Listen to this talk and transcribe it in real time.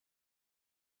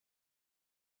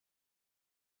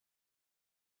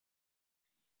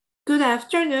Good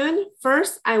afternoon.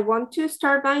 First, I want to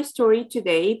start my story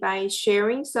today by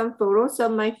sharing some photos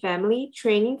of my family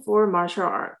training for martial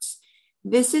arts.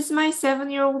 This is my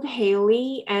 7-year-old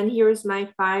Haley, and here's my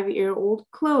 5-year-old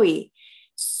Chloe.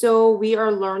 So, we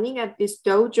are learning at this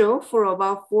dojo for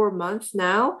about 4 months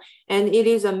now, and it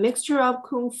is a mixture of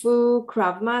Kung Fu,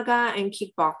 Krav Maga, and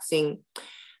kickboxing.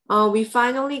 We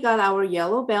finally got our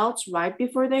yellow belts right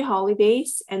before the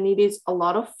holidays, and it is a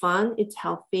lot of fun. It's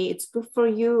healthy, it's good for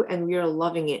you, and we are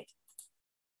loving it.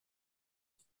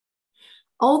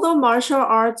 Although martial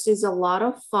arts is a lot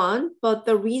of fun, but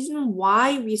the reason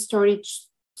why we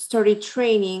started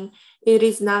training, it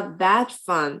is not that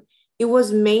fun. It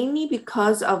was mainly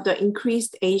because of the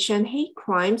increased Asian hate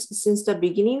crimes since the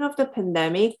beginning of the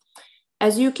pandemic.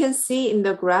 As you can see in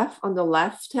the graph on the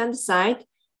left-hand side,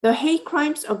 the hate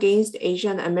crimes against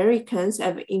Asian Americans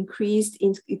have increased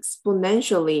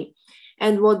exponentially.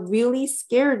 And what really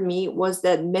scared me was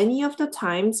that many of the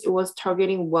times it was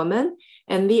targeting women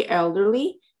and the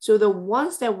elderly, so the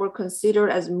ones that were considered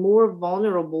as more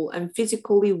vulnerable and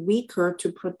physically weaker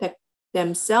to protect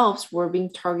themselves were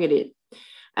being targeted.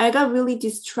 I got really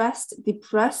distressed,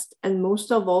 depressed, and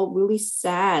most of all, really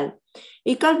sad.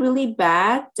 It got really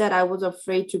bad that I was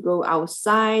afraid to go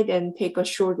outside and take a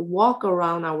short walk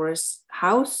around our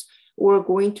house or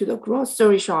going to the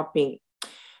grocery shopping.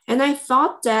 And I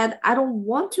thought that I don't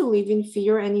want to live in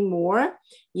fear anymore.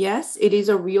 Yes, it is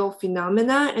a real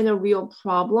phenomena and a real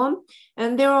problem.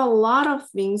 And there are a lot of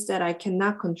things that I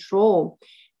cannot control.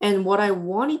 And what I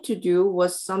wanted to do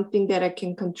was something that I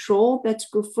can control that's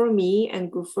good for me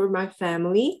and good for my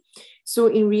family. So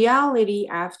in reality,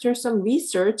 after some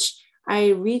research, I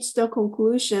reached the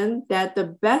conclusion that the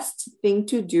best thing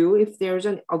to do if there's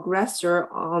an aggressor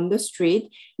on the street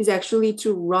is actually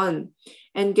to run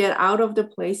and get out of the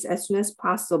place as soon as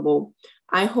possible.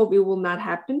 I hope it will not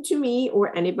happen to me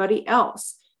or anybody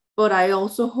else. But I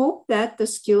also hope that the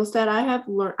skills that I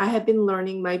have been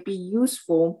learning might be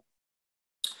useful.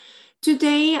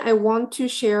 Today, I want to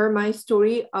share my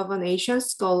story of an Asian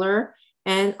scholar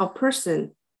and a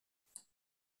person.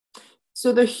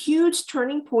 So the huge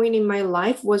turning point in my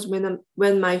life was when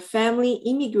my family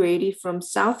immigrated from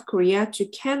South Korea to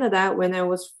Canada when I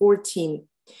was 14.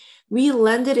 We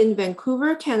landed in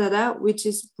Vancouver, Canada, which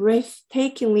is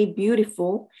breathtakingly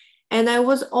beautiful. And I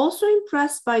was also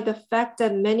impressed by the fact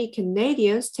that many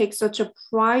Canadians take such a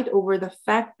pride over the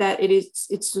fact that its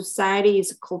society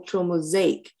is a cultural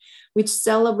mosaic, which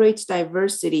celebrates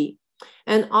diversity.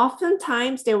 And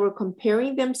oftentimes they were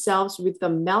comparing themselves with the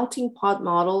melting pot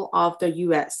model of the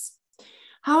US.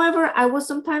 However, I was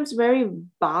sometimes very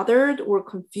bothered or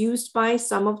confused by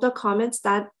some of the comments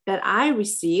that I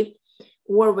received,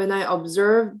 or when I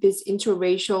observed these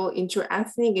interracial,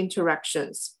 interethnic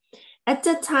interactions. At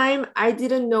that time, I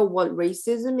didn't know what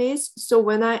racism is, so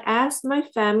when I asked my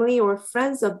family or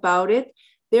friends about it,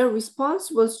 their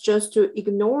response was just to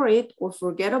ignore it or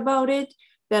forget about it,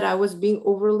 that I was being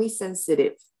overly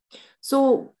sensitive.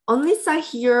 So unless I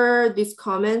hear these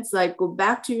comments like, go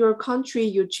back to your country,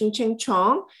 you ching ching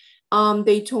chong,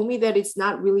 they told me that it's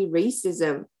not really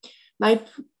racism.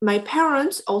 My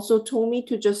parents also told me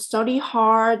to just study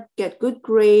hard, get good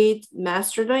grades,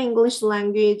 master the English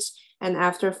language, and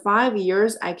after 5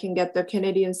 years, I can get the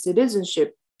Canadian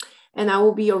citizenship. And I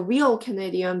will be a real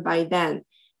Canadian by then.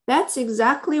 That's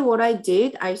exactly what I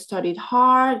did. I studied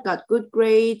hard, got good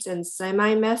grades, and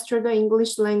semi-mastered the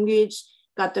English language,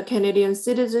 got the Canadian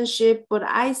citizenship, but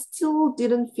I still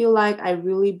didn't feel like I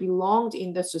really belonged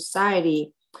in the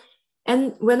society.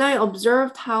 And when I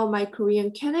observed how my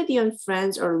Korean Canadian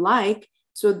friends are like,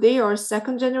 so they are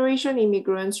second generation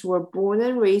immigrants who were born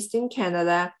and raised in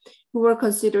Canada, who were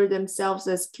considered themselves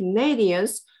as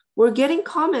Canadians, were getting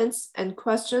comments and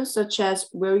questions such as,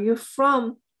 where are you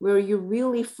from? Where are you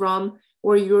really from?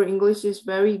 Or your English is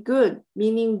very good,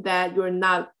 meaning that you're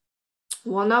not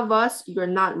one of us, you're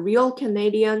not real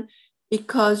Canadian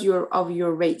because you're of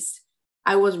your race.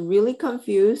 I was really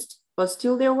confused, but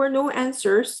still there were no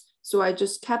answers. So I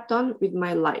just kept on with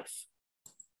my life.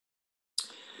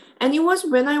 And it was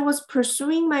when I was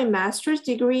pursuing my master's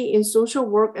degree in social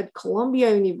work at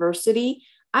Columbia University,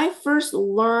 I first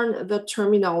learned the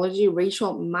terminology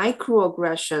racial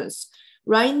microaggressions.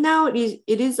 Right now, it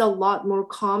is a lot more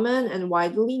common and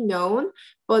widely known,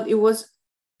 but it was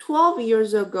 12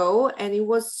 years ago, and it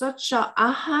was such an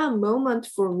aha moment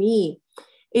for me.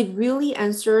 It really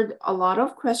answered a lot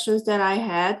of questions that I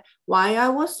had, why I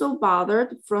was so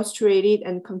bothered, frustrated,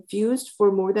 and confused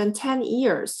for more than 10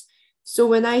 years. So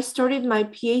when I started my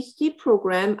PhD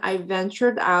program, I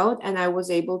ventured out and I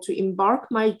was able to embark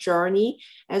my journey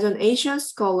as an Asian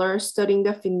scholar studying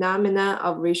the phenomena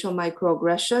of racial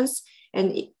microaggressions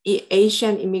and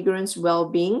Asian immigrants'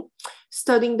 well-being,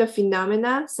 studying the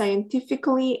phenomena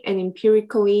scientifically and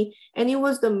empirically, and it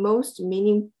was the most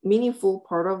meaningful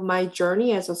part of my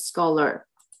journey as a scholar.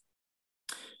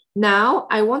 Now,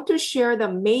 I want to share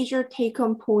the major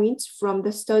take-home points from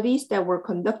the studies that were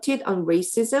conducted on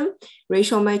racism,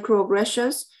 racial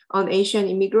microaggressions on Asian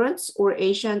immigrants or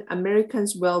Asian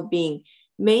Americans' well-being,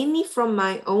 mainly from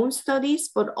my own studies,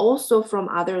 but also from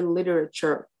other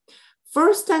literature.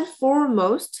 First and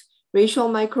foremost, racial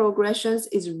microaggressions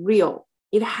is real.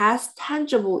 It has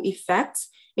tangible effects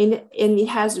and it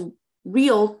has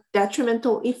real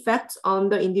detrimental effects on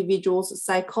the individuals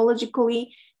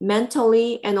psychologically,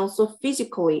 mentally, and also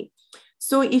physically.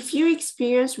 So if you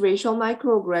experience racial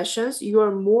microaggressions, you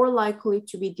are more likely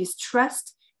to be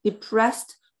distressed,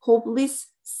 depressed, hopeless,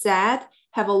 sad,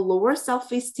 have a lower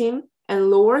self-esteem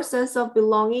and lower sense of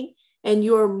belonging, and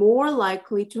you are more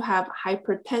likely to have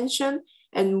hypertension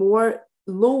and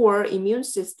lower immune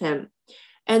system.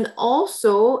 And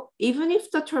also, even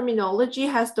if the terminology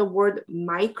has the word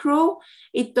micro,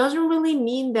 it doesn't really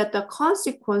mean that the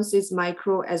consequence is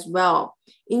micro as well.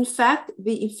 In fact,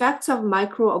 the effects of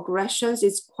microaggressions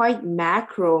is quite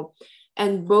macro,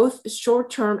 and both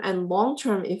short-term and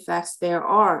long-term effects there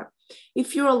are.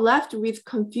 If you're left with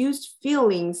confused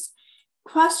feelings,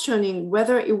 questioning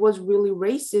whether it was really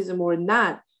racism or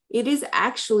not, it is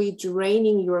actually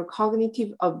draining your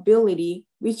cognitive ability,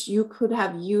 which you could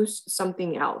have used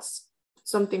something else,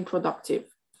 something productive.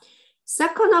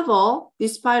 Second of all,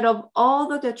 despite of all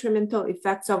the detrimental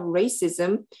effects of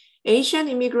racism, Asian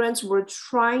immigrants were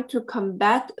trying to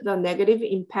combat the negative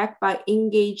impact by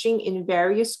engaging in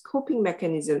various coping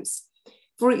mechanisms.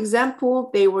 For example,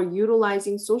 they were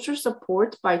utilizing social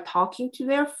support by talking to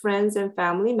their friends and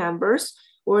family members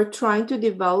or trying to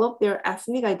develop their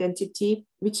ethnic identity,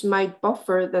 which might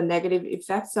buffer the negative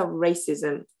effects of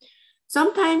racism.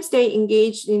 Sometimes they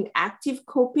engaged in active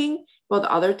coping, but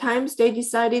other times they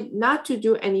decided not to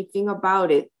do anything about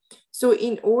it. So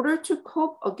in order to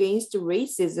cope against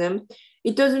racism,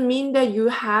 it doesn't mean that you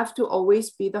have to always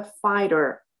be the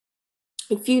fighter.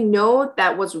 If you know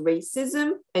that was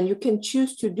racism and you can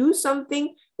choose to do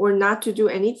something or not to do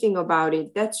anything about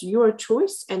it, that's your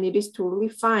choice and it is totally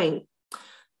fine.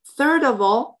 Third of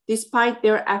all, despite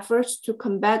their efforts to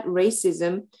combat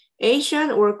racism, Asian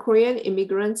or Korean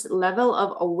immigrants' level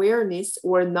of awareness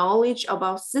or knowledge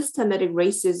about systematic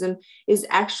racism is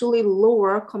actually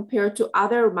lower compared to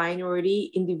other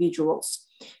minority individuals.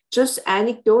 Just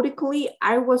anecdotally,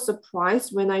 I was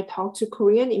surprised when I talked to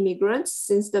Korean immigrants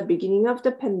since the beginning of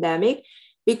the pandemic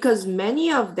because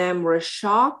many of them were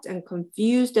shocked and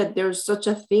confused that there's such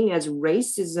a thing as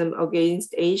racism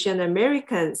against Asian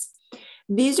Americans.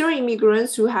 These are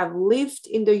immigrants who have lived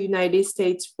in the United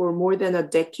States for more than a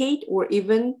decade or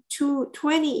even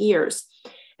 20 years.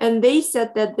 And they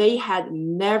said that they had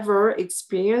never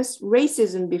experienced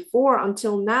racism before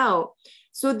until now.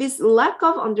 So this lack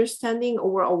of understanding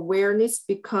or awareness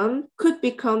could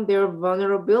become their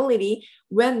vulnerability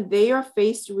when they are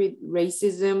faced with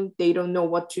racism. They don't know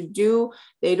what to do.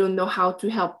 They don't know how to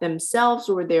help themselves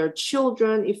or their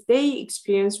children if they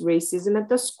experience racism at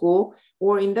the school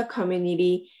or in the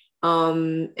community,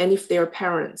 and if they're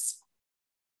parents.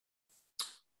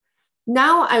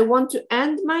 Now I want to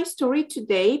end my story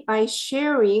today by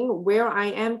sharing where I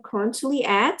am currently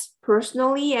at,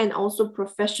 personally and also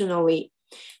professionally.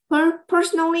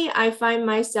 Personally, I find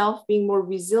myself being more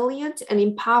resilient and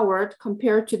empowered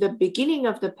compared to the beginning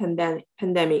of the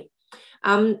pandemic.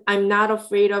 I'm not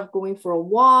afraid of going for a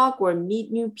walk or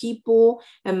meet new people,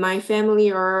 and my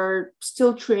family are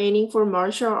still training for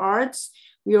martial arts.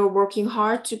 We are working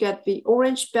hard to get the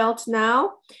orange belt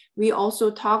now. We also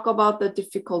talk about the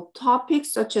difficult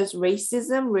topics such as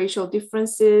racism, racial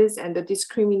differences, and the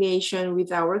discrimination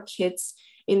with our kids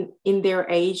in their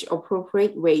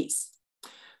age-appropriate ways.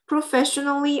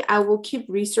 Professionally, I will keep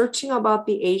researching about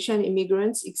the Asian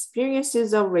immigrants'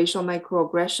 experiences of racial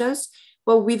microaggressions,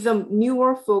 but with a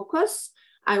newer focus,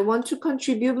 I want to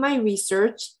contribute my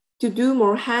research to do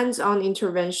more hands-on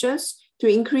interventions to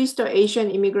increase the Asian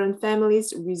immigrant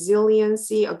families'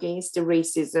 resiliency against the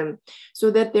racism so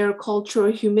that their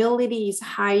cultural humility is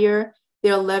higher,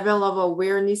 their level of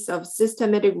awareness of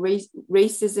systematic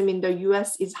racism in the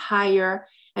US is higher,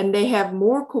 and they have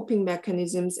more coping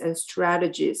mechanisms and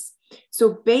strategies.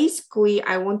 So basically,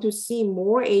 I want to see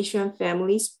more Asian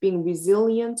families being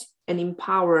resilient and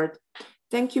empowered.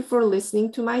 Thank you for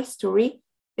listening to my story.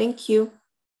 Thank you.